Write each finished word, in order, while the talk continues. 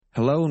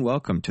Hello and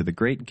welcome to The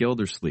Great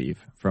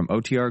Gildersleeve from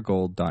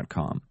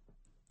OTRGold.com.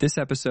 This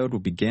episode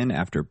will begin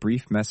after a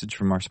brief message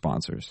from our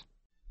sponsors.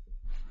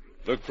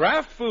 The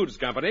Kraft Foods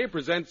Company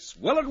presents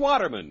Willard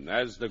Waterman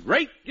as The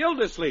Great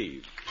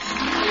Gildersleeve.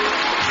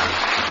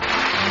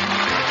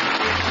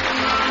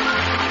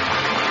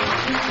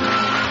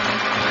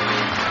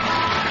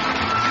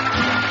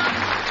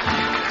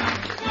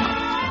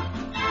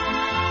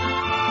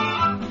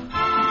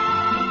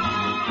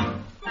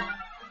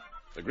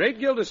 The Great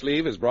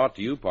Gildersleeve is brought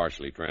to you,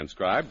 partially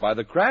transcribed, by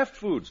the Kraft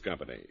Foods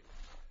Company.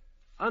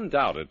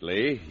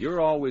 Undoubtedly, you're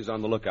always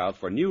on the lookout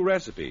for new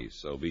recipes,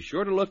 so be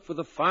sure to look for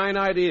the fine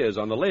ideas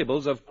on the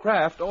labels of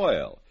Kraft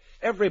oil.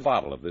 Every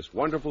bottle of this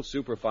wonderful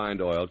superfine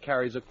oil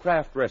carries a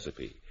Kraft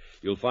recipe.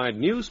 You'll find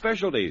new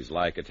specialties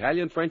like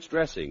Italian French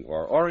dressing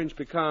or orange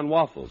pecan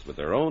waffles with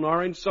their own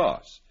orange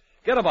sauce.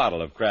 Get a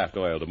bottle of Kraft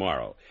oil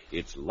tomorrow.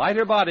 It's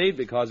lighter-bodied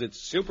because it's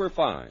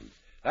superfine.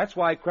 That's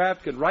why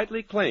Kraft can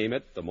rightly claim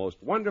it the most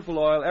wonderful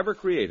oil ever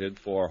created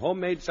for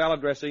homemade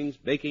salad dressings,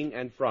 baking,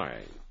 and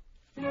frying.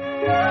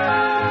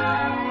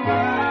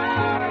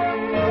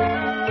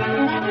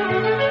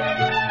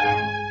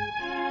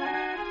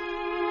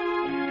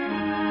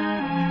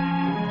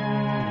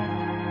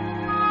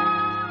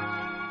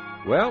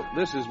 Well,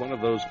 this is one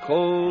of those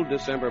cold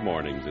December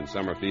mornings in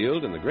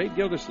Summerfield, and the Great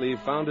Gildersleeve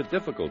found it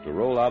difficult to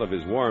roll out of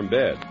his warm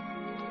bed.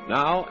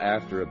 Now,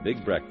 after a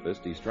big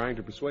breakfast, he's trying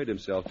to persuade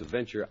himself to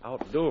venture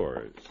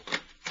outdoors.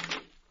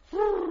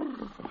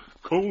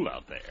 Cold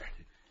out there.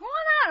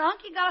 Why not,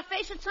 Unc? You gotta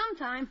face it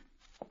sometime.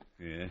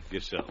 Yeah,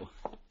 guess so.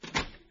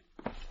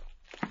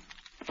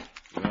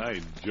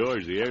 Why,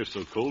 George, the air's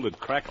so cold it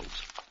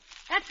crackles.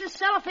 That's the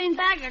cellophane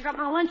bag I got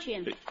my lunch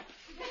in.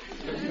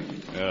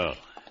 Oh.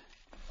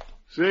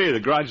 Say,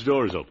 the garage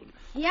door's open.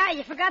 Yeah,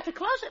 you forgot to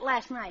close it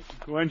last night.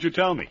 Why didn't you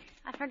tell me?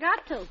 I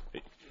forgot to.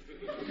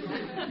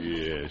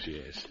 Yes.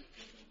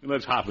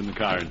 Let's hop in the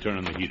car and turn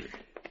on the heater.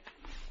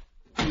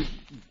 These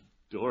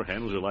door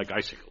handles are like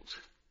icicles.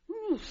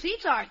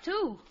 Seats are,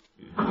 too.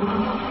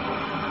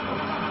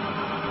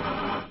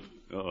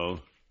 Uh-oh.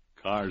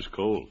 Car's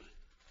cold.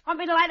 Want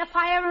me to light a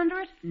fire under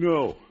it?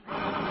 No.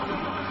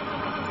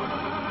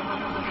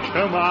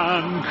 Come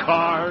on,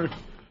 car. If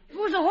it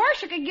was a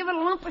horse, you could give it a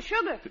lump of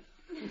sugar.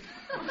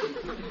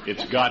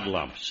 It's got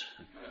lumps.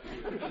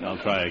 I'll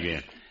try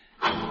again.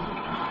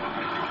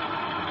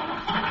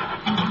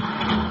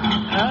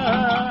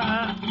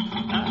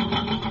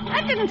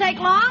 That didn't take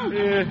long.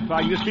 If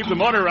I can just keep the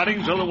motor running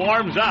until it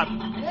warms up.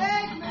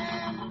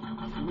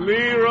 Eggman!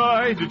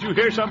 Leroy, did you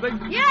hear something?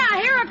 Yeah,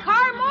 I hear a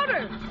car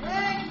motor.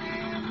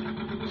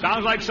 Eggman!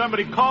 Sounds like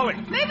somebody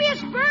calling. Maybe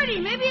it's Birdie.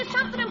 Maybe it's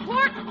something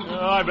important.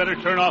 Oh, I better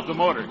turn off the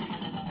motor.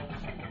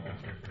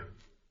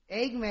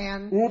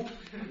 Eggman. Oop.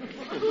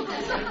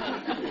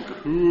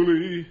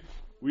 Cooley,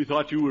 we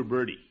thought you were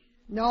Birdie.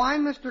 No,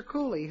 I'm Mr.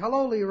 Cooley.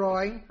 Hello,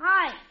 Leroy.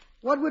 Hi.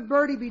 What would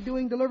Birdie be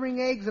doing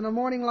delivering eggs in a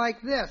morning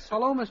like this?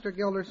 Hello, Mr.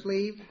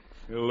 Gildersleeve.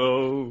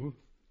 Hello.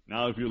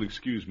 Now, if you'll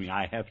excuse me,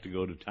 I have to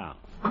go to town.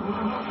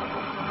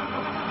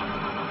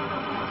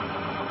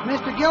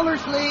 Mr.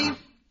 Gildersleeve.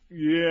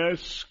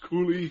 Yes,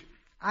 Cooley.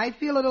 I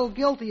feel a little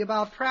guilty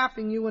about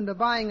trapping you into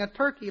buying a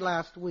turkey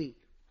last week.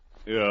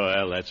 Oh,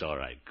 well, that's all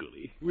right,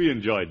 Cooley. We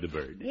enjoyed the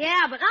bird.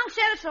 Yeah, but Unc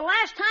said it's the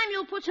last time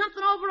you'll put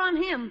something over on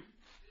him.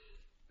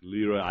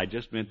 Leroy, I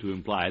just meant to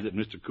imply that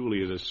Mr.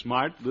 Cooley is a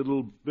smart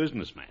little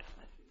businessman.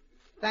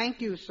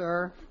 Thank you,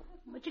 sir.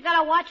 But you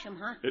gotta watch him,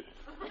 huh?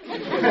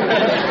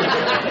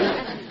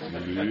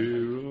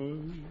 Leroy.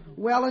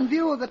 Well, in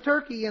view of the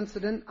turkey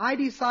incident, I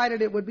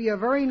decided it would be a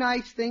very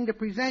nice thing to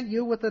present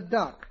you with a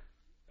duck.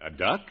 A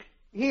duck?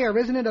 Here,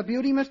 isn't it a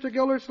beauty, Mr.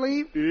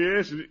 Gildersleeve?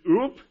 Yes.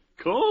 Oop,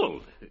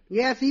 cold.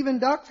 Yes, even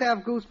ducks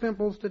have goose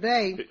pimples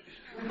today.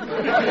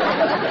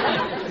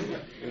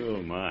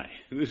 Oh, my.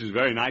 This is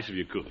very nice of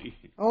you, Cooley.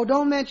 Oh,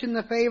 don't mention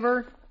the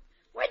favor.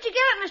 Where'd you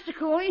get it, Mr.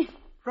 Cooley?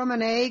 From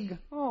an egg.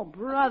 Oh,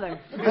 brother.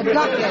 A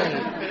duck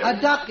egg. A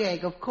duck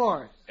egg, of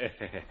course.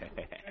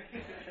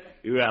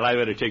 Well, I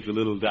better take the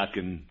little duck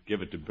and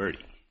give it to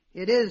Birdie.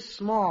 It is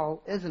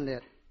small, isn't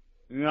it?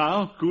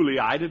 No, Cooley,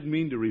 I didn't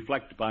mean to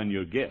reflect upon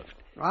your gift.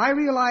 I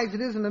realize it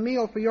isn't a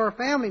meal for your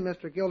family,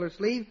 Mr.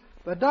 Gildersleeve,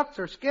 but ducks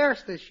are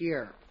scarce this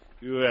year.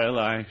 Well,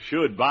 I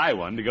should buy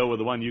one to go with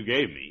the one you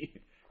gave me.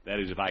 That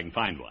is, if I can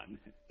find one.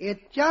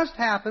 It just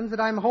happens that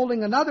I'm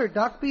holding another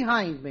duck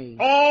behind me.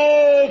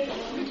 Oh!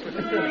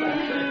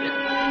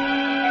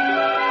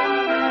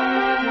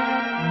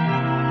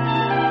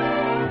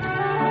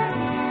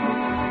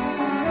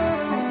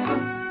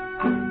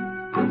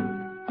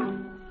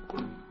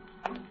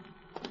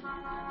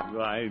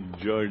 Why,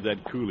 George,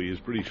 that Cooley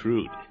is pretty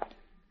shrewd.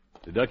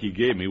 The duck he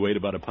gave me weighed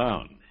about a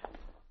pound.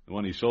 The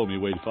one he sold me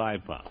weighed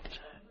 5 pounds.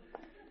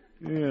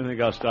 Yeah, I think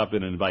I'll stop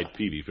in and invite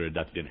Peavy for a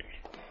duck dinner.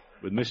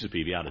 With Mrs.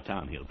 Peavy out of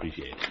town, he'll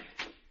appreciate it.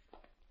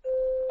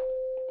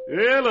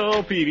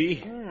 Hello, Peavy.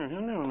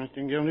 Hello,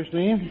 Mr.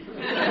 Gildersleeve.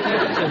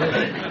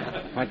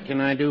 What can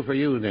I do for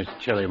you this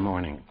chilly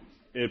morning?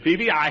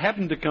 Peavy, I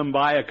happened to come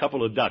by a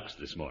couple of ducks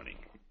this morning.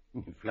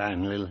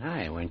 Flying a little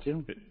high, weren't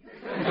you?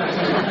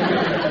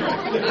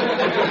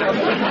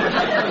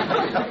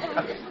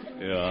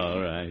 Yeah, all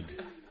right.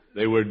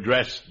 They were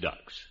dress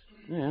ducks.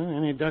 Well,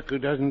 any duck who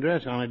doesn't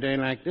dress on a day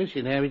like this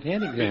should have his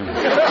head examined.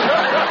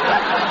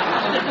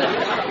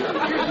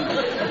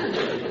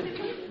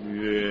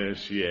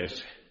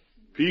 Yes.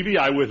 Peavy,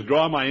 I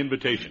withdraw my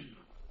invitation.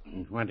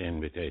 What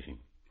invitation?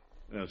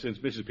 Well, since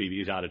Mrs.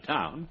 Peavy is out of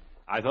town,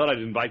 I thought I'd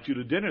invite you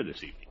to dinner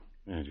this evening.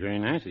 That's very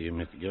nice of you,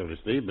 Mr.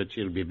 Gildersleeve, but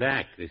she'll be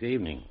back this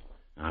evening.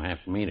 I'll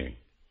have to meet her.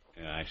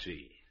 Yeah, I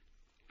see.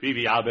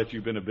 Peavy, I'll bet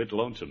you've been a bit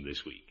lonesome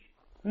this week.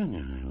 Well, no,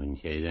 I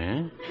wouldn't say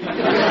that.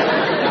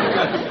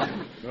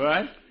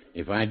 What?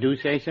 If I do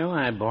say so,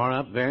 I bore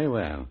up very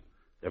well.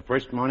 The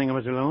first morning I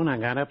was alone, I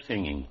got up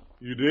singing.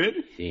 You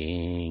did?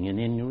 Singing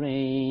in the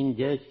rain,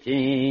 just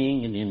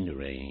singing in the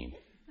rain.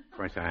 Of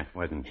course, I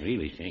wasn't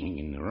really singing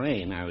in the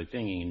rain. I was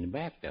singing in the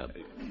bathtub.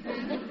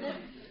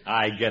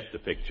 I get the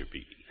picture,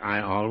 Peavy.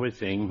 I always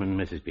sing when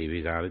Mrs.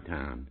 Peavy's out of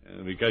town.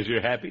 Because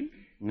you're happy?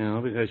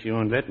 No, because she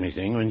won't let me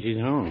sing when she's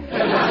home.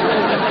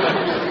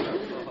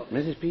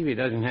 Mrs. Peavy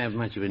doesn't have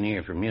much of an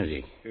ear for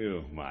music.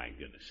 Oh, my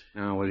goodness.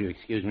 Now, will you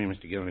excuse me,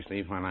 Mr.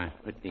 Gildersleeve, while I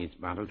put these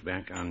bottles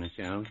back on the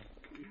shelves?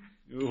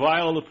 Why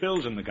all the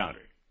pills in the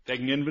counter?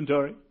 Taking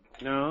inventory?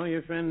 No,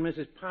 your friend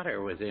Mrs.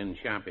 Potter was in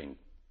shopping.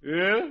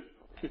 Yeah?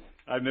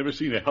 I've never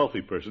seen a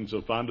healthy person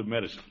so fond of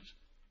medicines.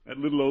 That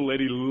little old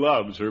lady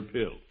loves her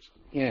pills.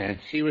 Yeah,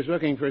 she was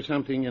looking for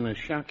something in a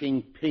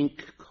shocking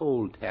pink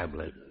cold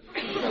tablet.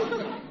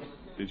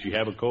 Did she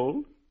have a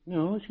cold?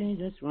 No, she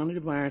just wanted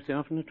to buy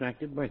herself an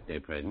attractive birthday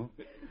present.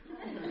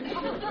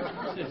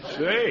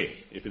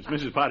 Say, if it's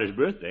Mrs. Potter's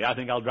birthday, I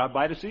think I'll drop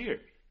by to see her.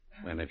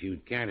 Well, if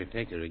you'd care to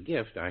take her a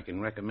gift, I can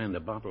recommend a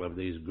bottle of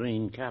these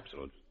green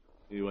capsules.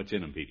 What's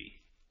in them, Petey?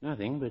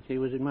 Nothing, but she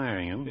was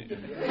admiring them.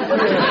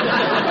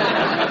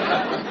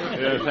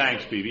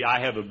 Thanks, Peavy. I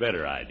have a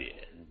better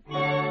idea.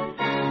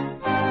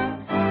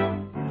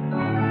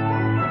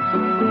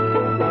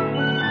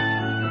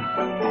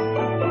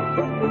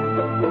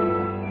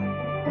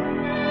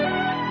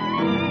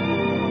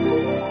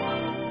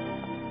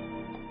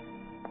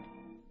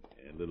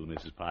 Little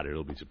Mrs. Potter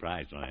will be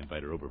surprised when I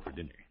invite her over for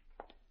dinner.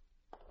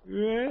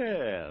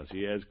 Well,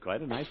 she has quite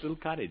a nice little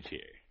cottage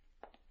here.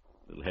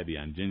 A little heavy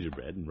on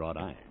gingerbread and wrought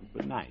iron,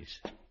 but nice.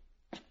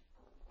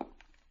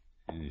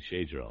 And the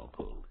shades are all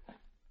pulled.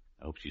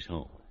 I hope she's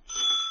home.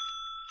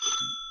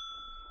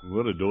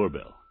 What a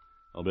doorbell.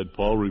 I'll bet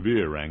Paul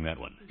Revere rang that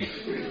one.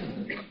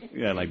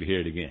 Yeah, I'd like to hear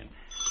it again.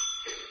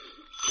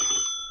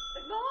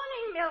 Good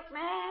morning,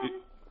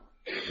 milkman.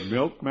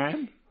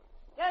 Milkman?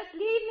 Just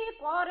leave me a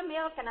quart of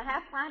milk and a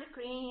half pint of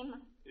cream.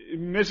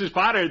 Mrs.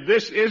 Potter,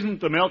 this isn't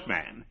the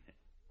milkman.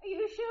 Are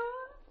you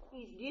sure?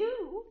 He's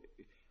due.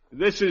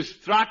 This is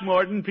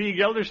Throckmorton P.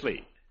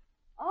 Gildersleeve.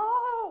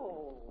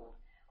 Oh,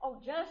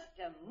 just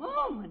a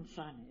moment,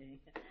 Sonny.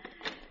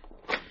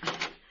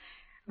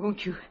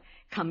 Won't you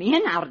come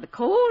in out of the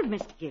cold,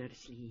 Mr.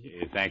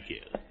 Gildersleeve? Thank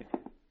you.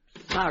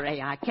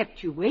 Sorry I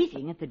kept you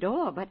waiting at the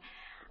door, but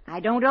I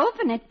don't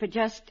open it for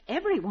just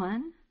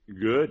everyone.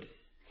 Good.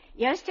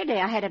 Yesterday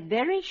I had a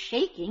very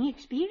shaking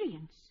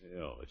experience.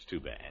 Oh, it's too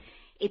bad.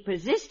 A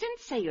persistent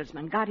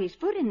salesman got his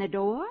foot in the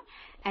door,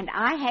 and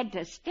I had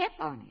to step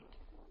on it.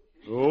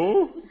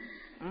 Oh?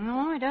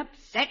 Oh, it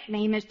upset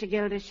me, Mr.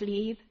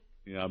 Gildersleeve.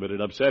 Yeah, I bet it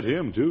upset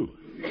him, too.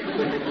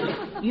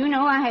 You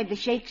know I had the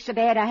shakes so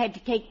bad I had to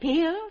take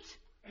pills.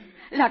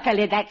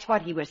 Luckily, that's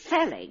what he was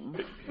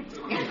selling.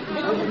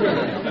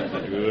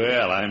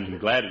 Well, I'm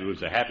glad it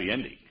was a happy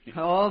ending.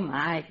 Oh,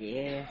 my,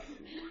 yes.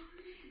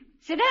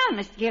 Sit down,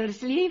 Mr.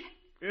 Gildersleeve.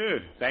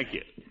 Thank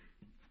you.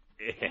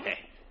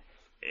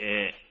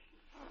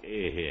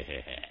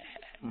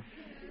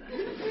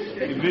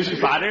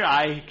 Mrs. Potter,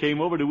 I came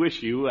over to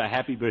wish you a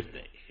happy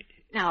birthday.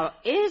 Now,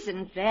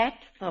 isn't that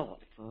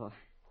thoughtful?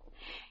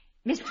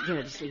 Mr.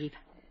 Gildersleeve,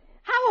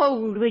 how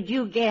old would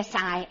you guess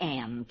I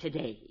am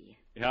today?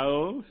 How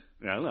old?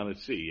 Well, now,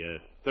 let's see.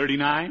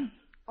 39?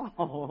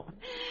 Oh,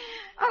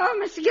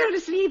 Mr.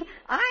 Gildersleeve,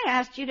 I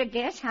asked you to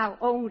guess how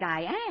old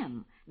I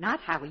am,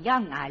 not how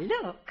young I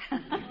look.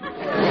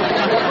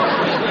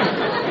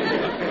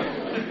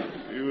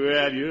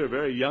 Well, you're a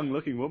very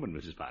young-looking woman,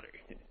 Mrs. Potter.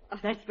 Oh,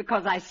 that's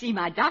because I see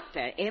my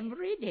doctor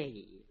every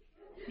day.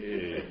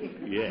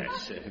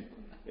 Yes.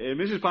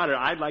 Mrs. Potter,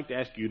 I'd like to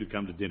ask you to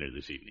come to dinner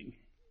this evening.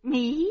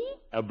 Me?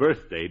 A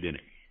birthday dinner.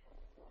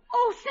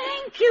 Oh,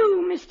 thank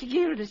you, Mr.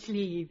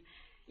 Gildersleeve.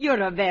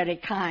 You're a very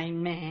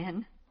kind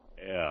man.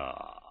 Yeah.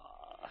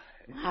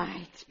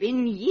 Why, it's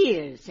been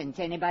years since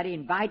anybody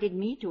invited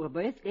me to a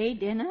birthday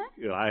dinner.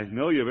 I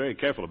know you're very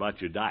careful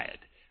about your diet.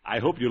 I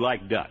hope you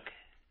like duck.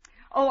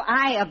 Oh,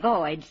 I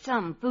avoid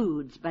some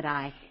foods, but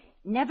I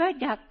never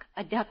duck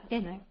a duck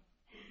dinner.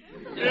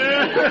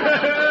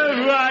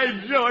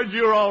 Right, George,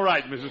 you're all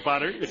right, Mrs.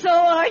 Potter. So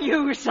are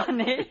you,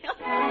 Sonny.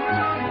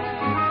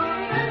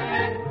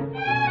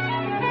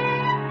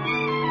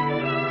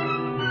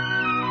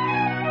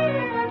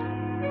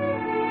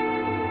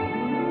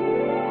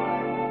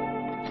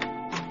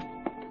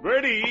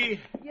 Bertie.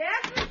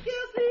 Yes, Miss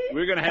Gilsey?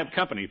 We're going to have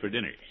company for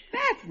dinner.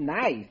 That's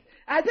nice.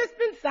 I just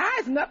been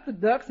sizing up the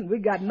ducks, and we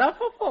got enough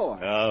for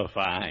four. Oh,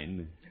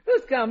 fine.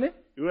 Who's coming?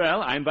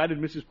 Well, I invited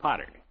Mrs.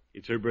 Potter.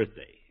 It's her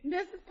birthday.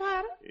 Mrs.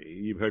 Potter?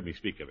 You've heard me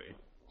speak of her.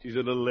 She's a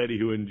little lady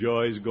who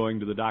enjoys going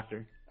to the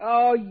doctor.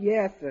 Oh,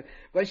 yes, sir.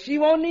 But she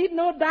won't need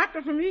no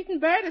doctor from eating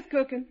Bertie's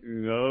cooking.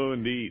 No,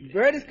 indeed.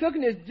 Bertie's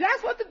cooking is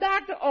just what the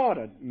doctor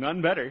ordered.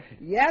 None better.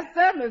 Yes,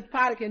 sir, Miss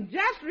Potter can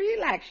just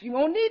relax. She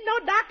won't need no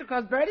doctor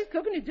because Bertie's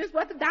cooking is just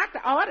what the doctor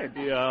ordered.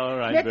 Yeah, all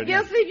right, Mr. Bertie.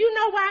 Gilsleeve, you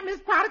know why Miss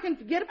Potter can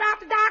forget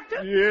about the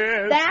doctor?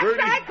 Yes, That's Bertie.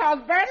 right, because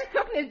Bertie's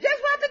cooking is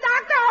just what the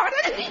doctor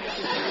ordered.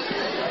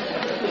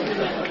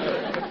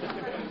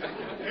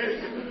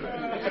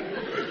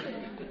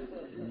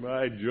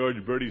 My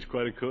George, Bertie's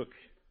quite a cook,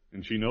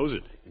 and she knows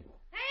it.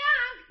 Hey,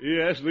 Unc.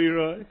 Yes,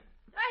 Leroy? Did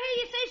I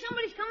hear you say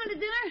somebody's coming to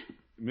dinner?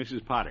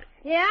 Mrs. Potter.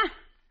 Yeah?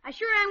 I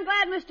sure am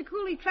glad Mr.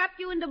 Cooley trapped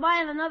you into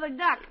buying another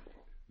duck.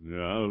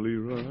 Now,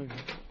 Leroy. May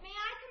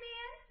I come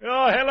in?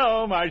 Oh,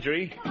 hello,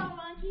 Marjorie. Hello,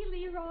 Unky,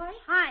 Leroy.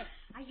 Hi.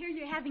 I hear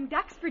you're having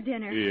ducks for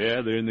dinner.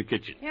 Yeah, they're in the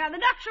kitchen. Yeah, the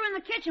ducks are in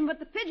the kitchen, but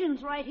the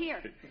pigeon's right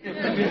here.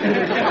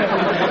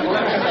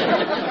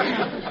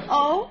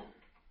 Oh?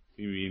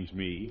 He means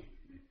me.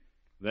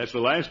 That's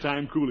the last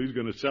time Cooley's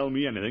going to sell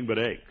me anything but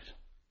eggs.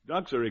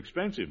 Ducks are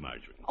expensive,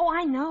 Marjorie. Oh,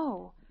 I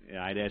know.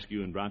 Yeah, I'd ask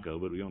you and Bronco,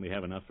 but we only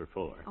have enough for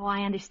 4. Oh,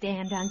 I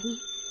understand, Unky.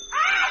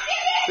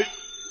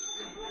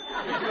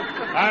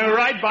 I'm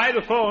right by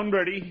the phone,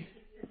 Bertie.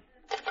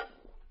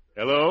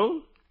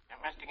 Hello?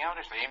 Mr.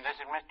 Gildersleeve, this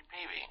is Mr.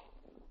 Peavy.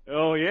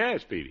 Oh,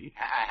 yes, Petey.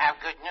 I have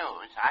good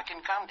news. I can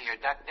come to your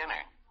duck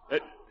dinner.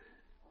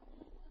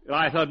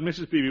 I thought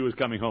Mrs. Peavy was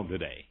coming home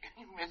today.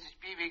 Mrs.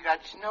 Peavy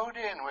got snowed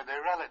in with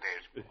her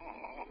relatives.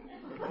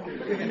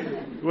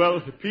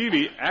 Well,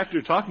 Peavy,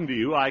 after talking to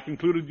you, I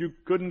concluded you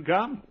couldn't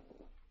come.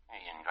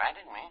 You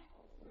invited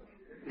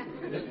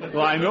me.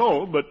 Well, I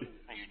know, but...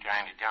 Are you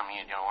trying to tell me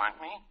you don't want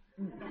me?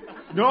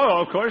 No,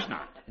 of course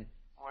not.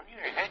 Well,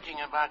 you're hedging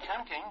about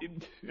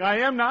something. I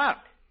am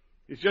not.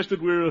 It's just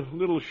that we're a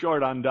little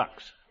short on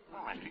ducks.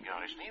 Well, Mr.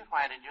 Gildersleeve,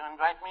 why did you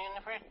invite me in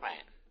the first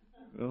place?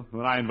 Well,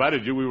 when I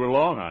invited you, we were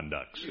long on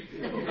ducks.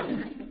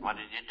 What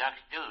did your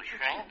ducks do,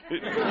 shrink?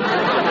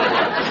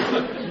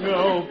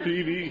 No,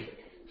 Peavy.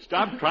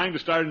 Stop trying to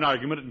start an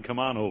argument and come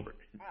on over.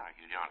 Well, if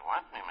you don't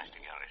want me, Mr.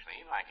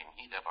 Gildersleeve, I can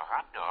heat up a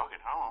hot dog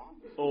at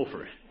home.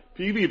 Over.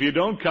 Peavy, if you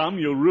don't come,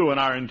 you'll ruin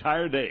our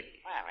entire day.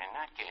 Well, in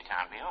that case,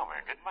 I'll be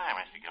over. Goodbye,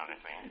 Mr.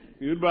 Gildersleeve.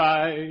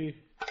 Goodbye.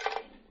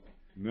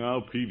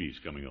 Now Peavy's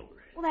coming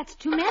over. Well, that's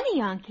too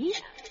many, Unky.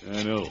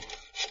 I know.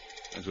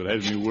 That's what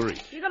has me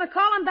worried. You gonna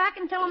call him back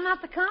and tell him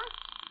not to come?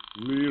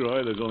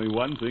 Leroy, there's only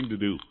one thing to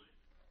do.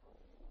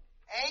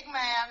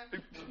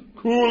 Eggman.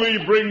 Cooley,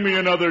 bring me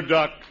another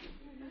duck.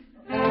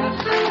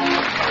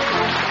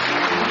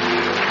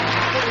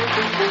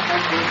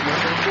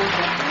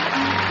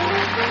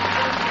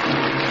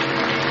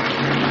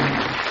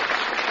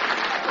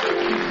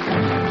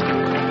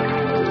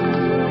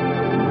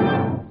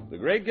 The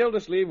Great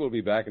Gildersleeve will be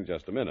back in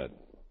just a minute.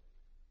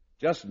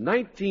 Just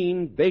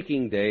 19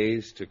 baking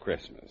days to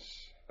Christmas.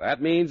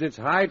 That means it's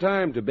high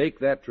time to bake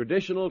that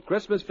traditional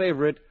Christmas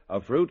favorite, a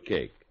fruit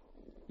cake.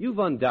 You've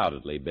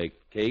undoubtedly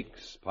baked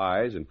cakes,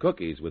 pies, and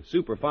cookies with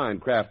superfine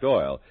craft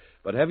oil,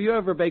 but have you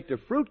ever baked a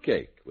fruit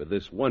cake with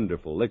this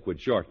wonderful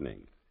liquid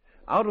shortening?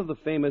 Out of the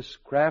famous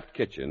Kraft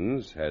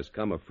kitchens has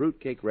come a fruit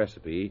cake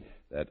recipe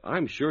that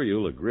I'm sure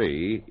you'll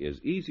agree is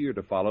easier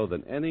to follow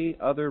than any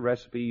other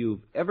recipe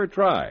you've ever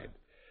tried,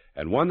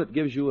 and one that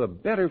gives you a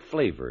better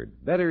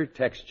flavored, better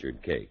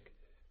textured cake,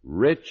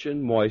 rich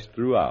and moist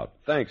throughout,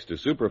 thanks to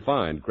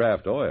superfine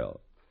Kraft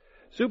oil.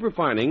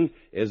 Superfining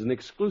is an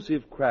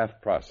exclusive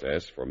Kraft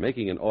process for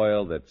making an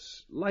oil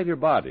that's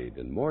lighter-bodied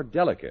and more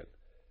delicate.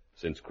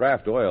 Since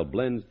Kraft oil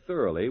blends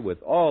thoroughly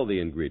with all the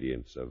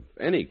ingredients of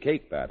any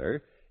cake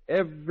batter,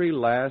 every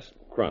last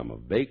crumb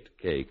of baked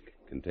cake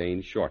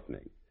contains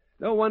shortening.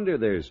 No wonder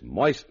there's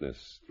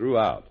moistness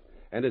throughout,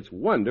 and it's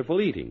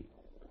wonderful eating.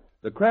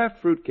 The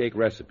Kraft fruitcake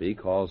recipe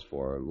calls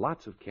for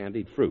lots of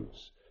candied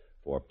fruits,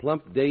 for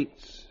plump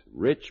dates,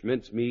 rich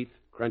mincemeat,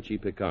 crunchy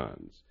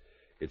pecans.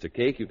 It's a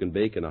cake you can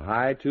bake in a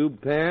high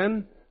tube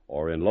pan,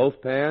 or in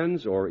loaf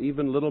pans, or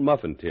even little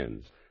muffin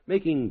tins,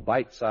 making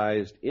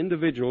bite-sized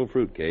individual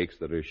fruitcakes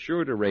that are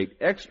sure to rate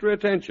extra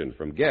attention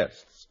from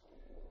guests.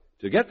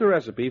 To get the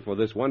recipe for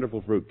this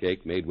wonderful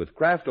fruitcake made with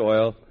Kraft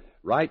oil,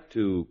 write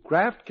to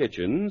Kraft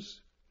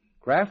Kitchens,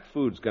 Kraft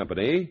Foods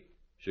Company,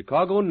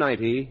 Chicago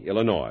 90,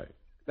 Illinois.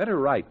 Better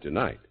write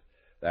tonight.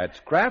 That's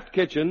Kraft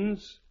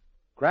Kitchens,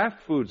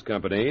 Kraft Foods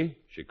Company,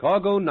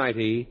 Chicago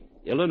 90,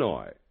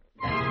 Illinois.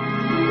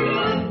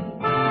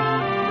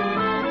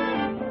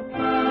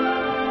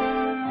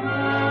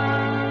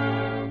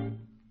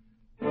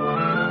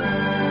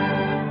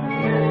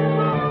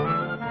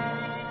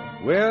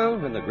 Well,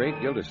 when the great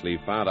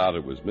Gildersleeve found out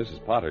it was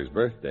Mrs. Potter's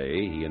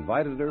birthday, he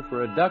invited her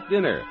for a duck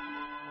dinner.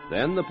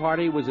 Then the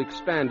party was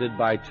expanded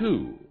by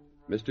 2,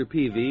 Mr.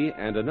 Peavy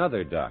and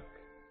another duck.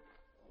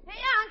 Hey,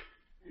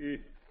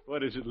 Unc.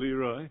 What is it,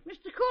 Leroy?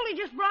 Mr. Cooley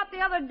just brought the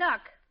other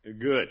duck.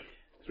 Good.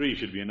 3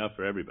 should be enough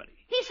for everybody.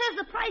 He says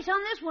the price on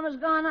this one has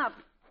gone up.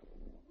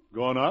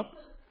 Gone up?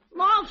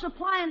 Law of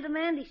supply and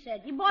demand, he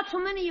said. You bought so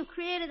many you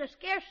created a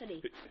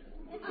scarcity.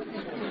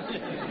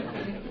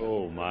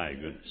 Oh, my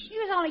goodness. He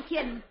was only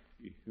kidding.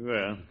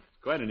 Well,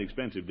 quite an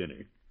expensive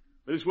dinner.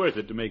 But it's worth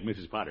it to make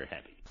Mrs. Potter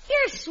happy.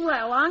 You're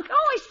swell, Unc.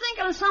 Always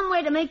thinking of some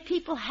way to make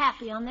people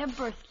happy on their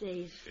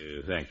birthdays.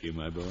 Thank you,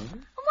 my boy. I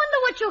wonder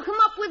what you'll come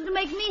up with to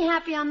make me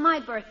happy on my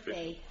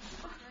birthday.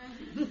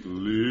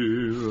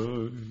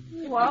 Leroy.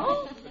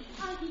 Well?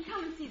 Unky,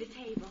 come and see the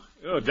table.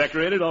 Oh,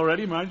 decorated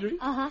already, Marjorie?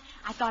 Uh-huh.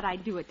 I thought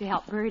I'd do it to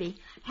help Bertie.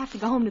 Have to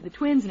go home to the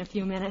twins in a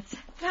few minutes.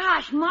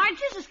 Gosh, Marge,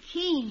 this is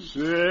keen.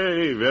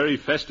 Say, very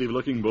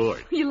festive-looking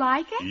board. You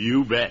like it?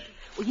 You bet.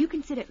 Well, you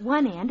can sit at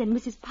one end and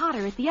Mrs.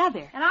 Potter at the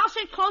other. And I'll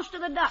sit close to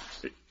the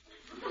ducks.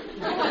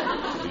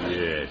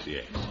 Yes,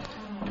 yes.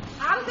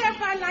 How does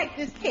everybody like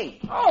this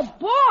cake? Oh,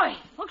 boy.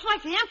 Looks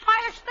like the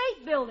Empire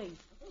State Building.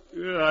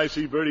 Yeah, I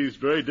see Bertie's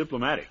very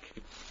diplomatic.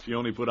 She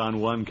only put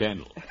on one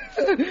candle.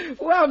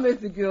 Well,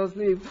 Mr.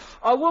 Gillsleeve,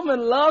 a woman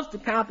loves to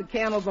count the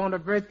candles on her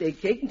birthday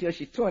cake until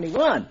she's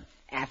 21.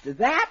 After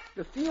that,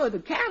 the fewer the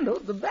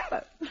candles, the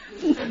better.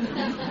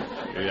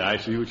 Yeah, I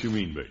see what you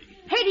mean, Bertie.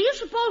 Hey, do you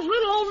suppose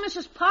little old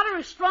Mrs. Potter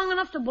is strong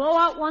enough to blow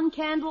out one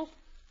candle?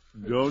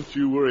 Don't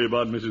you worry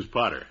about Mrs.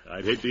 Potter.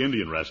 I'd hate the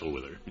Indian wrestle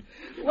with her.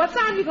 What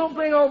time you gonna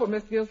bring over,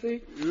 Miss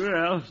Gillsleeve?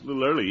 Well, it's a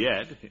little early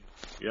yet.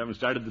 You haven't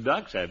started the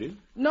ducks, have you?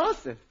 No,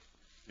 sir.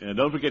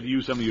 Don't forget to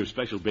use some of your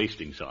special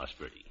basting sauce,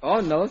 Bertie.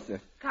 Oh, no,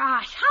 sir.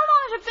 Gosh, how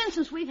long has it been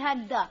since we've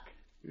had duck?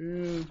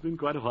 It's been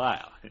quite a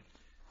while.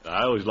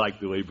 I always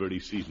liked the way Bertie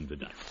seasoned the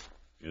duck.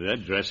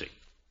 That dressing.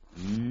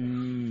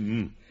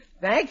 Mm-hmm.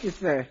 Thank you,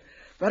 sir.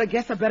 But I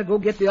guess I better go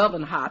get the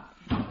oven hot.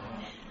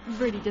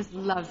 Bertie just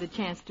loves a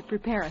chance to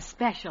prepare a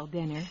special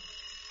dinner.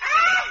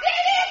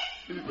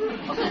 You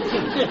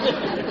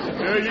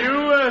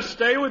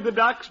stay with the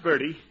ducks,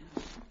 Bertie.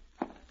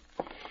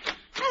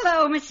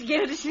 Hello, Mr.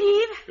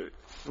 Gildersleeve.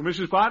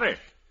 Mrs. Potter,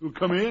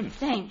 come in.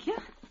 Thank you.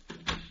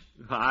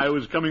 I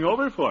was coming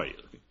over for you.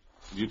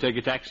 Did you take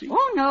a taxi?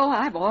 Oh, no,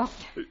 I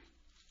walked.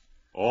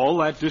 All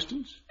that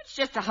distance? It's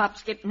just a hop,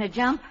 skip, and a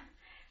jump.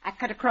 I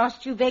cut across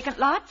 2 vacant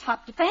lots,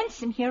 hopped a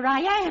fence, and here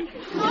I am.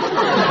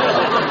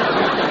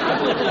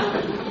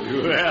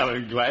 Well,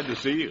 I'm glad to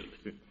see you.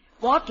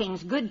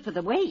 Walking's good for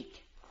the weight.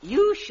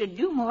 You should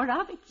do more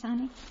of it,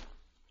 Sonny.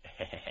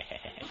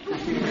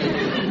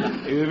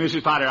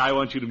 Mrs. Potter, I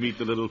want you to meet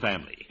the little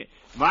family.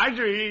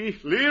 Marjorie,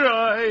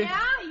 Leroy.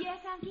 Yeah, yes,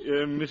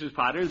 Unky. Mrs.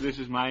 Potter, this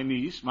is my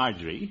niece,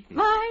 Marjorie.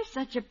 My,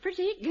 such a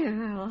pretty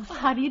girl. Well,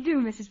 how do you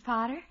do, Mrs.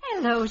 Potter?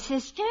 Hello,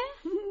 sister.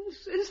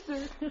 Sister.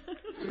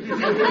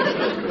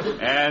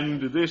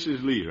 And this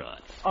is Leroy.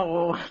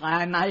 Oh,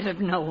 I might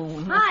have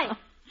known. Hi.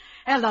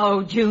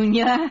 Hello,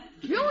 Junior.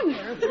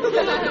 Junior?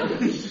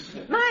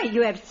 My,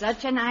 you have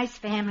such a nice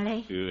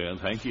family. Well,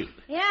 thank you.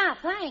 Yeah,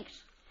 thanks.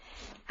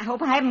 I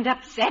hope I haven't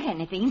upset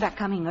anything by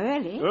coming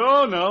early.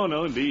 Oh,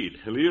 no, indeed.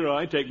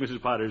 Leroy, take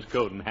Mrs. Potter's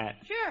coat and hat.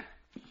 Sure.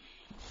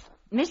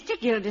 Mr.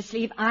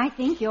 Gildersleeve, I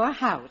think your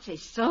house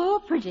is so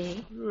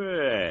pretty.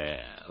 Well,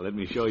 let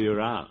me show you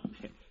around.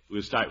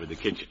 We'll start with the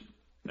kitchen.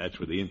 That's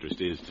where the interest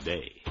is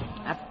today.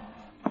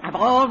 I've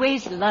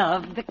always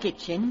loved the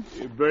kitchen.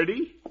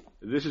 Bertie,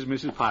 this is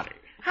Mrs. Potter.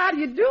 How do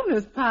you do,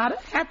 Miss Potter?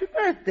 Happy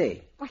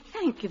birthday. Well,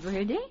 thank you,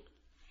 Bertie.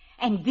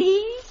 And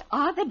these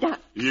are the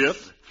ducks. Yep,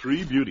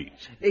 3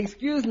 beauties.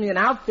 Excuse me, and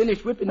I'll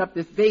finish whipping up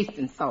this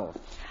basting sauce.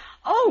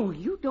 Oh,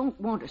 you don't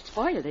want to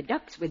spoil the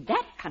ducks with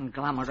that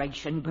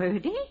conglomeration,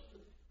 Bertie.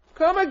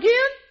 Come again?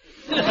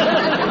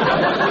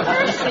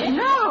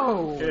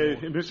 No.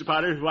 Mr.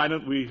 Potter, why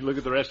don't we look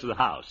at the rest of the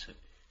house?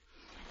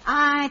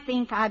 I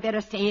think I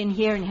better stay in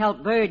here and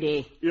help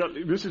Bertie.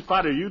 Mrs.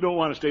 Potter, you don't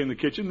want to stay in the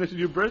kitchen. This is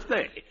your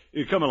birthday.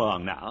 Come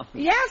along now.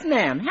 Yes,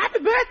 ma'am. Happy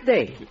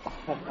birthday.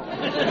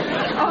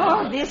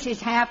 Oh, this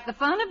is half the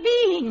fun of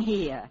being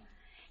here.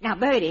 Now,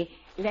 Bertie,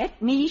 let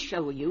me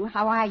show you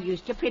how I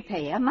used to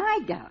prepare my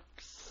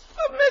ducks.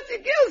 Oh, Mr.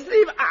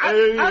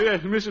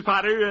 Gillsleeve, Mrs.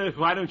 Potter,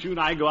 why don't you and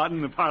I go out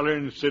in the parlor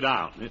and sit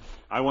down?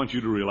 I want you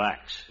to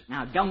relax.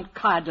 Now, don't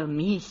coddle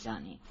me,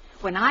 Sonny.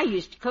 When I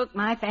used to cook,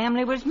 my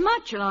family was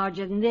much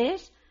larger than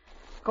this.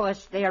 Of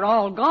course, they're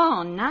all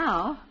gone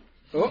now.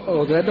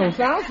 Uh-oh, that don't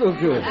sound so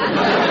good.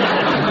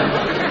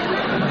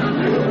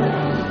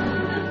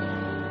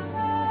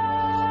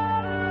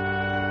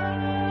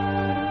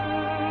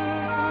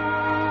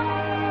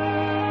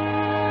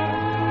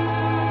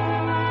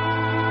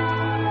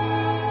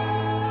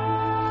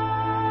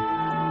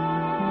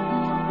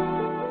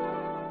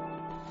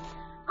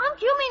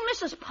 You mean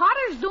Mrs.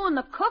 Potter's doing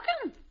the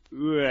cooking?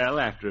 Well,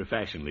 after a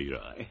fashion,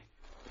 Leroy.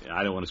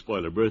 I don't want to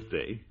spoil her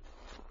birthday.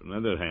 But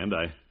on the other hand,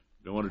 I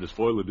don't want her to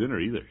spoil the dinner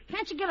either.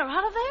 Can't you get her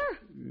out of there?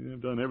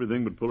 I've done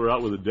everything but pull her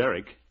out with a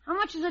derrick. How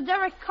much does a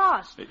derrick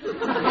cost?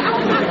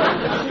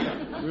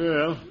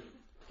 Well,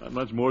 not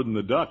much more than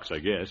the ducks, I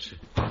guess.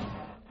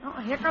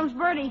 Oh, here comes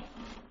Bertie.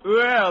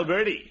 Well,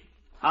 Bertie,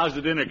 how's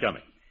the dinner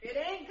coming? It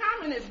ain't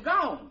coming, it's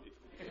gone.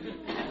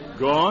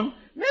 Gone?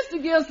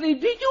 Mr. Gillsleeve,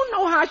 do you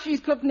know how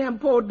she's cooking them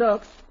poor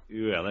ducks?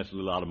 Well, that's a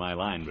little out of my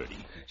line, Bertie.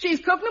 She's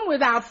cooking them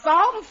without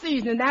salt and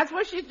seasoning. That's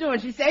what she's doing.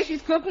 She says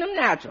she's cooking them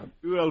natural.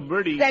 Well,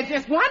 Bertie... There's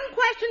just one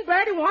question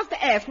Bertie wants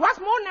to ask. What's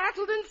more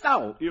natural than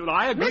salt? Well,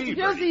 I agree, Mr.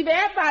 Gillsleeve,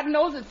 everybody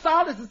knows that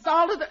salt is the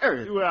salt of the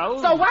earth. Well...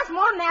 So what's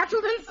more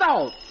natural than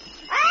salt?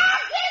 Ah,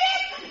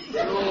 get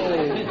it!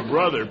 Oh,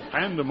 brother,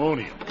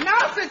 pandemonium. No,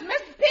 it's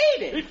Mr.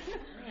 Peavy.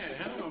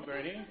 Hello,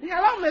 Bertie.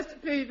 Hello,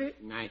 Mr. Peavy.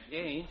 Nice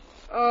day.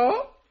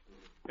 Oh?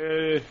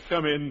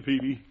 Come in,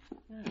 Peavy.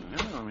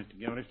 Hello, Mr.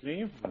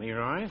 Gildersleeve.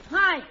 Leroy.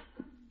 Hi.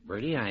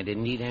 Bertie, I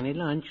didn't eat any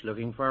lunch.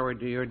 Looking forward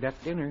to your duck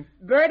dinner.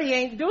 Bertie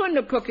ain't doing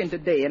the cooking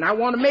today, and I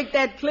want to make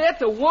that clear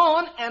to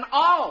one and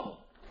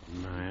all.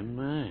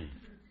 My.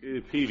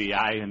 Peavy,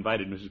 I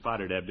invited Mrs.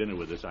 Potter to have dinner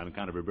with us on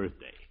account of her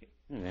birthday.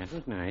 Well, that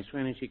was nice.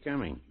 When is she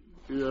coming?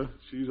 Yeah,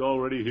 she's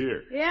already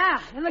here.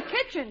 Yeah, in the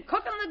kitchen,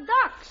 cooking the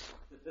ducks.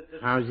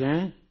 How's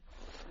that?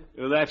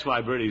 Well, that's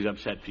why Bertie's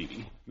upset,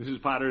 Peavy.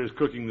 Mrs. Potter is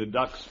cooking the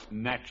ducks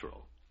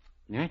natural.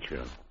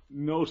 Natural.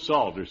 No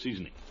salt or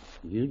seasoning.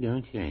 You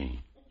don't say.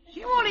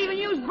 She won't even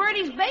use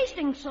Bertie's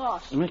basting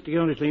sauce. Well, Mr.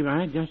 Gildersleeve,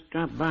 I just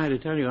dropped by to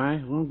tell you I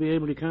won't be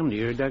able to come to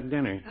your duck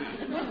dinner.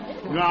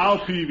 Now,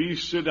 Peavy,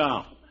 sit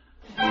down.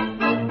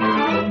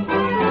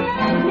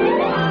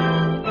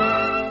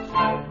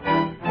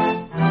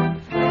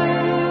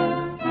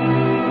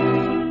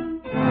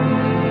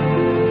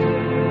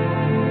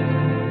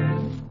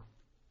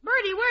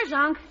 Bertie, where's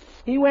Unc?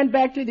 He went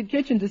back to the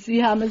kitchen to see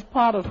how Miss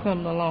Potter's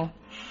coming along.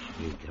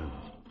 You don't.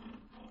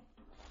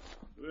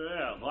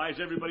 Well, why is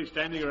everybody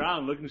standing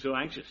around looking so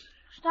anxious?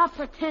 Stop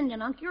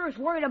pretending, Unc. You're as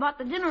worried about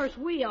the dinner as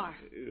we are.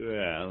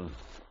 Well,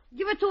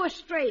 Give it to us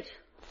straight.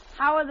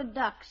 How are the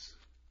ducks?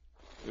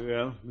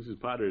 Mrs.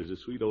 Potter is a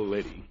sweet old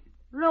lady.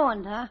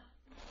 Ruined, huh?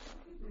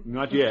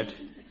 Not yet.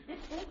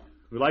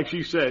 But like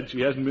she said, she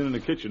hasn't been in the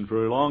kitchen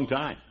for a long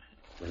time.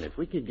 Well, if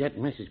we could get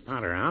Mrs.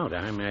 Potter out,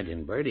 I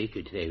imagine Bertie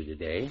could save the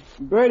day.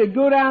 Bertie,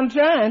 go down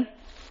trying.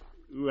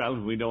 Well,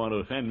 we don't want to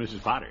offend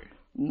Mrs. Potter.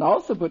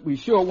 No, sir, but we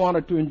sure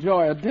wanted to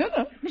enjoy a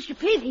dinner. Mr.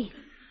 Peavy,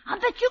 I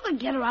bet you could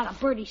get her out of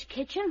Bertie's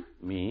kitchen.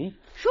 Me?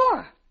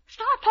 Sure.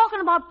 Start talking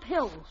about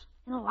pills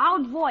in a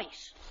loud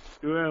voice.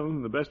 Well,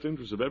 in the best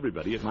interest of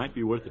everybody, it might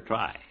be worth a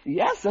try.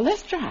 Yes, sir,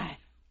 let's try.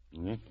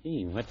 Let's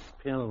see. What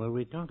pill will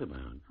we talk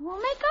about? Well,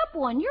 make up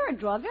one. You're a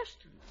druggist.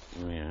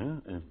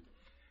 Well,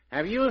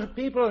 have you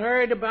people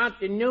heard about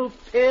the new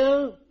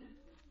pill?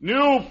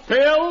 New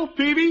pill,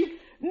 Peavy?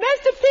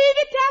 Mr.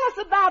 Peavy, tell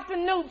us about the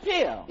new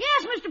pill.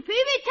 Yes, Mr.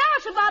 Peavy, tell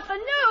us about the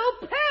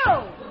new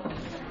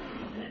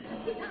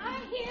pill. Did I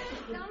hear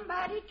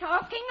somebody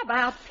talking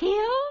about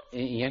pills?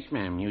 Yes,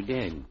 ma'am, you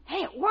did.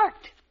 Hey, it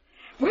worked.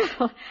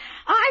 Well,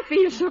 I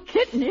feel so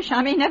kittenish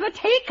I may never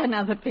take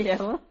another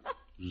pill.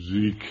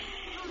 Zeke.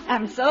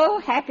 I'm so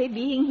happy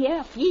being here.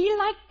 I feel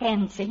like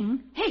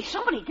dancing. Hey,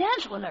 somebody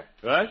dance with her.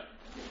 What?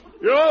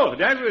 Yo,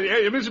 dance with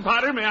Mrs.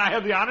 Potter, may I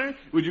have the honor?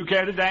 Would you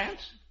care to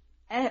dance?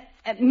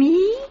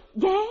 Me?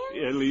 Dance?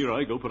 Yeah,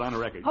 Leroy, go put on a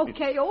record.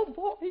 Okay, oh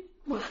boy.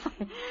 Why,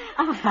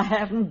 I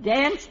haven't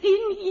danced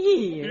in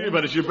years. Yeah,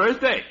 but it's your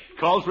birthday.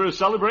 Calls for a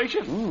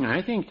celebration.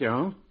 I think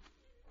so.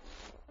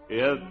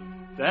 Yeah,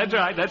 that's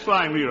right. That's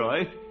fine,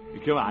 Leroy.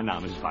 Come on now,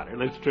 Mrs. Potter.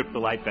 Let's trip the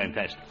light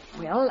fantastic.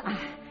 Well,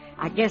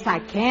 I guess I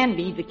can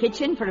leave the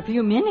kitchen for a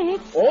few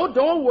minutes. Oh,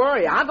 don't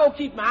worry. I'll go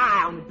keep my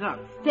eye on the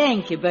ducks.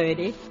 Thank you,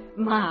 Bertie.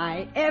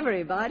 My,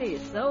 everybody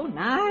is so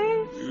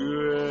nice.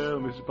 Well,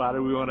 Mrs.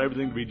 Potter, we want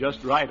everything to be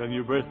just right on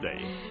your birthday.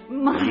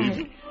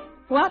 My,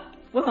 what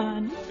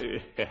fun.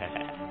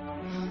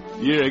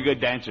 You're a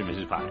good dancer,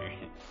 Mrs. Potter.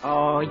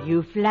 Oh,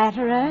 you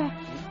flatterer.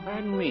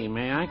 Pardon me,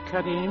 may I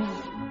cut in?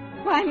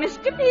 Why,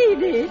 Mr.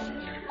 Peavy,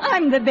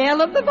 I'm the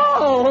belle of the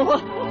ball.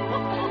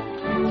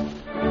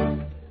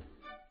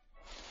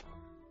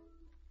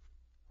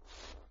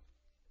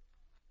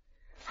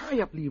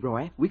 Hurry up,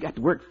 Leroy. We got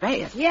to work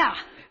fast. Yeah,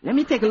 Let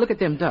me take a look at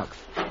them ducks.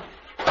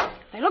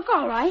 they look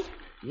all right.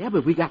 Yeah,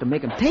 but we got to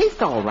make them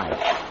taste all right.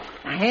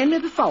 Now, hand me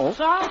the salt,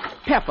 Salt,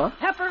 pepper,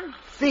 pepper,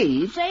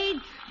 sage. sage.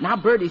 Now,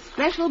 Bertie's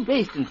special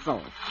basting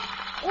sauce.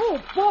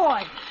 Oh,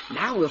 boy.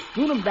 Now we'll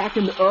spoon them back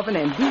in the oven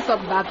and do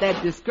something about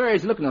that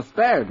discouraged-looking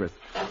asparagus.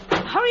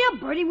 Hurry up,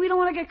 Bertie. We don't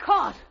want to get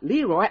caught.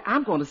 Leroy,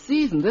 I'm going to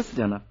season this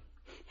dinner.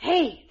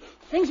 Hey,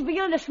 things are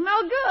beginning to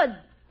smell good.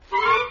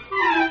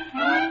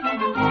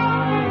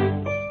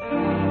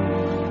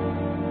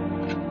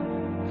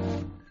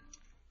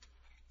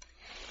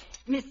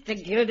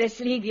 Mr.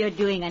 Gildersleeve, you're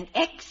doing an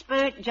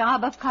expert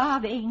job of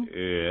carving.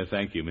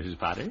 Thank you, Mrs.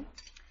 Potter.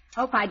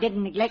 Hope I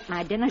didn't neglect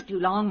my dinner too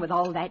long with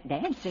all that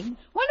dancing.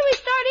 When do we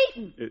start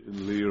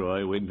eating?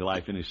 Leroy, wait until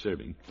I finish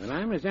serving. Well,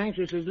 I'm as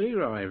anxious as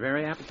Leroy.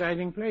 Very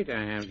appetizing plate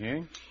I have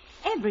here.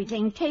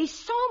 Everything tastes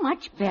so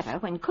much better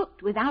when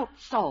cooked without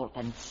salt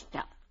and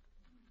stuff.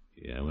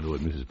 Yeah, I wonder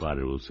what Mrs.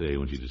 Potter will say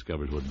when she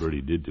discovers what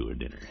Bertie did to her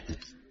dinner.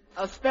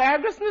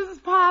 Asparagus,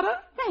 Mrs. Potter?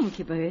 Thank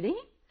you, Bertie.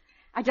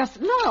 I just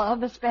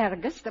love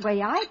asparagus the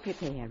way I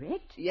prepare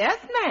it. Yes,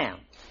 ma'am.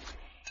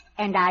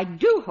 And I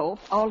do hope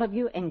all of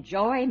you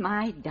enjoy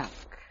my duck.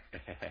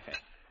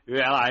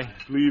 Well, I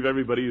believe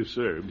everybody is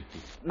served.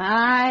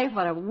 My,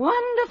 what a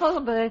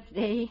wonderful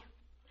birthday.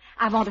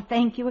 I want to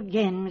thank you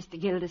again, Mr.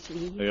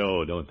 Gildersleeve.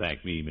 Oh, don't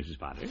thank me, Mrs.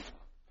 Potter.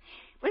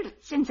 Well,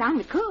 since I'm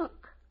the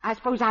cook, I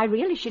suppose I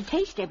really should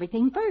taste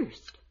everything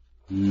first.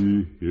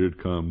 Here it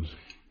comes.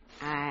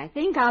 I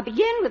think I'll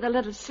begin with a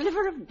little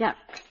sliver of duck.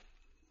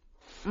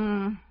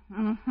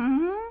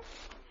 Mm-hmm.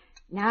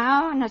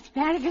 Now an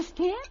asparagus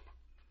tip.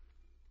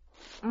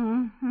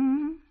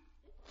 Mm-hmm.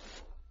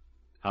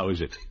 How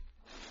is it?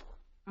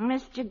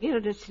 Mr.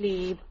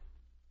 Gildersleeve,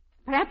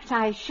 perhaps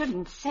I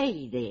shouldn't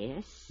say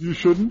this. You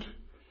shouldn't?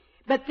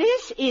 But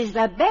this is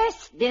the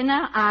best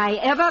dinner I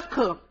ever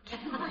cooked.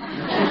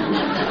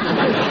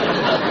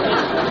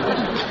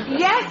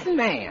 Yes,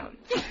 ma'am.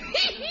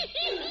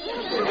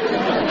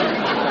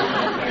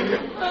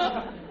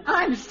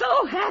 I'm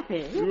so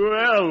happy.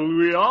 Well,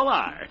 we all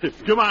are.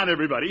 Come on,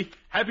 everybody.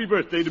 Happy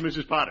birthday to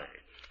Mrs. Potter.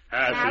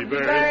 Happy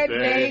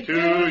birthday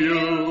to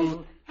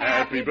you.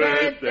 Happy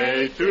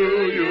birthday to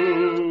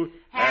you.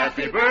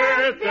 Happy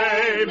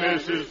birthday,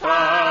 Mrs.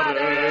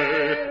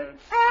 Potter.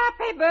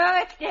 Happy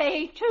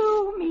birthday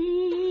to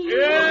me.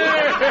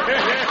 Yeah.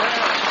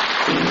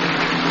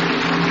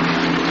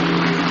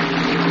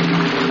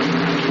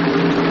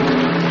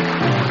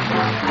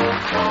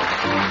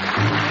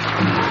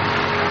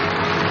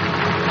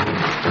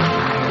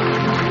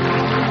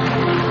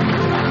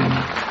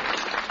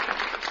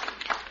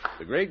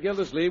 The great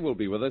Gildersleeve will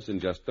be with us in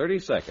just 30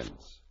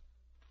 seconds.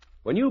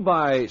 When you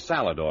buy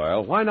salad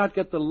oil, why not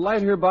get the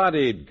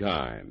lighter-bodied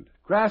kind?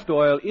 Kraft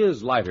oil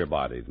is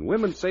lighter-bodied, and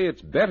women say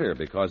it's better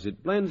because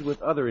it blends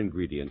with other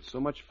ingredients so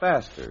much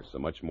faster, so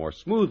much more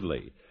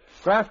smoothly.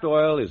 Kraft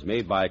oil is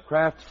made by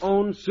Kraft's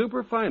own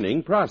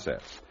superfining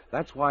process.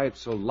 That's why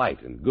it's so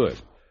light and good.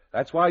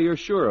 That's why you're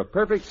sure of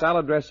perfect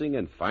salad dressing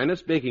and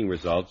finest baking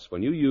results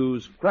when you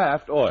use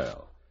Kraft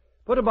oil.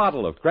 Put a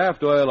bottle of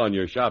Kraft oil on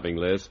your shopping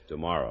list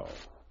tomorrow.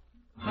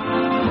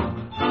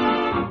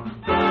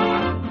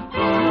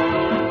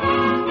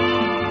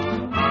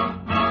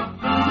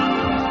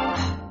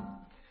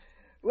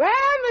 Well,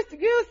 Mr.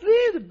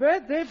 Gildersleeve, the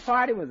birthday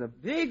party was a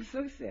big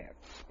success.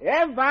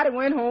 Everybody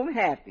went home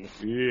happy.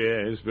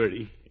 Yes,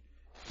 Bertie.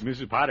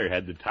 Mrs. Potter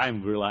had the time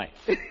of her life.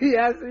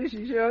 Yes,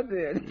 she sure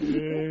did.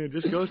 It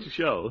just goes to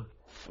show,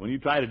 when you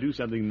try to do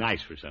something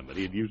nice for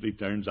somebody, it usually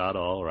turns out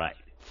all right.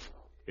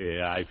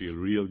 Yeah, I feel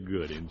real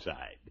good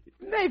inside.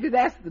 Maybe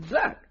that's the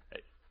duck.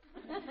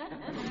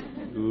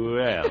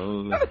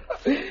 Well...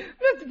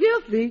 Mr.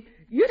 Gildersleeve,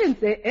 you didn't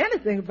say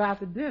anything about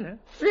the dinner.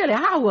 Really,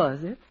 how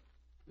was it?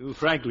 Well,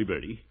 frankly,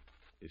 Bertie,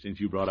 since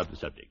you brought up the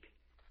subject,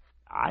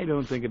 I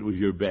don't think it was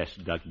your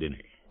best duck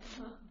dinner.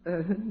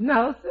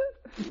 No, sir.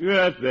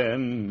 But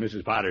then,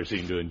 Mrs. Potter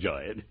seemed to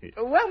enjoy it.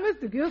 Well,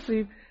 Mr.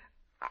 Gildersleeve,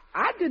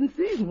 I didn't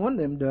season one of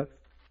them ducks.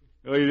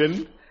 Oh, you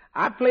didn't?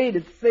 I played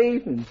it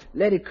safe and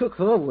let it cook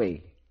her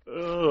way.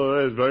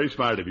 Oh, that's very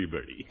smart of you,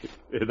 Bertie.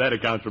 That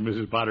accounts for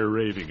Mrs. Potter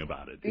raving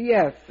about it.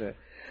 Yes, sir.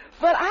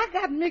 But I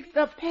got mixed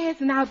up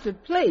passing out the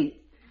plate,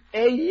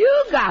 and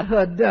you got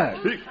her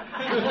duck.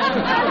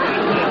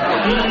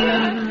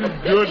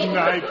 Good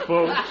night,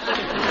 folks.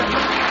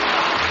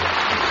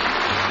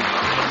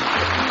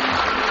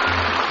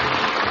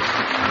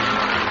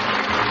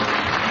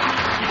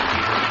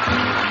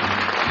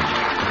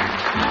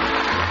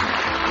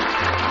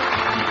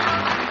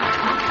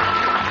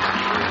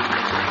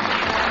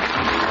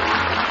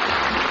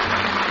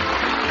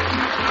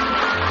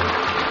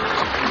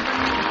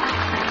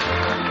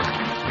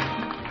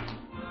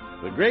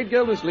 The Great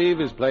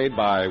Gildersleeve is played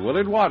by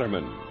Willard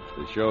Waterman.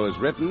 The show is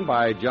written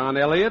by John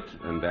Elliott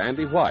and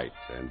Andy White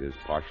and is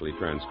partially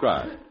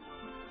transcribed.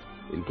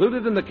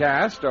 Included in the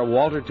cast are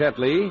Walter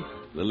Tetley,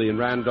 Lillian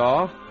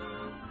Randolph,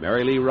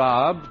 Mary Lee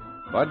Robb,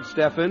 Bud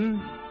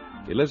Steffen,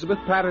 Elizabeth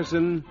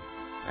Patterson,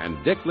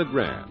 and Dick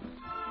LeGrand.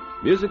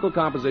 Musical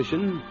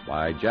composition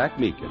by Jack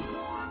Meakin.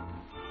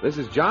 This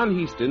is John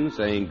Heaston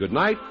saying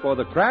goodnight for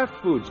the Kraft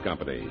Foods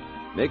Company,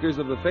 makers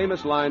of the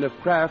famous line of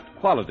Kraft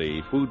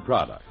quality food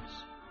products.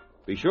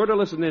 Be sure to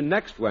listen in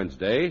next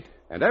Wednesday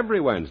and every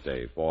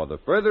Wednesday for the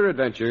further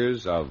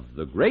adventures of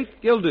the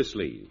Great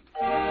Gildersleeve.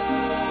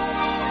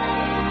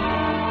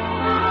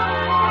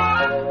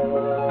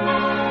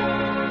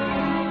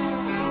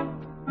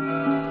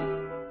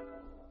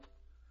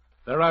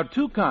 There are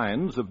two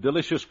kinds of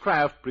delicious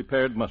Kraft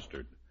prepared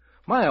mustard.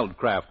 Mild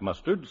Kraft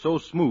mustard, so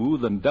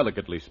smooth and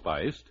delicately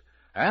spiced,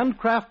 and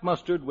Kraft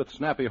mustard with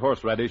snappy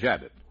horseradish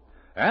added.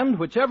 And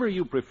whichever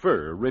you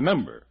prefer,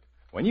 remember,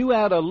 when you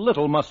add a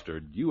little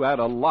mustard, you add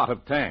a lot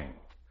of tang.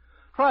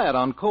 Try it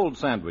on cold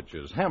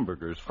sandwiches,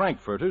 hamburgers,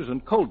 frankfurters,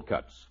 and cold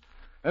cuts.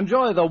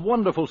 Enjoy the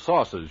wonderful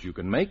sauces you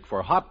can make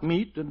for hot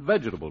meat and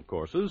vegetable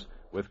courses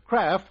with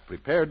Kraft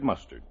prepared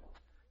mustard.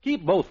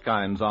 Keep both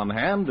kinds on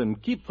hand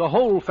and keep the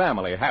whole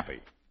family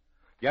happy.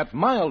 Get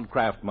mild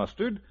Kraft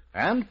mustard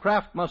and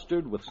Kraft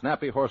mustard with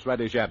snappy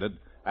horseradish added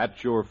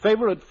at your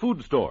favorite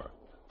food store.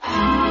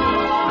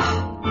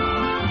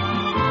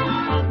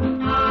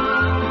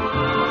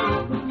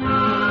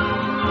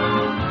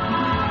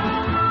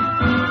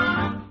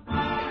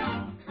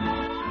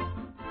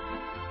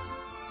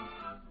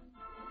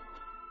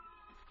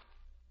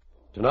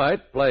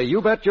 Tonight, play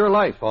You Bet Your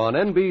Life on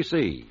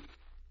NBC.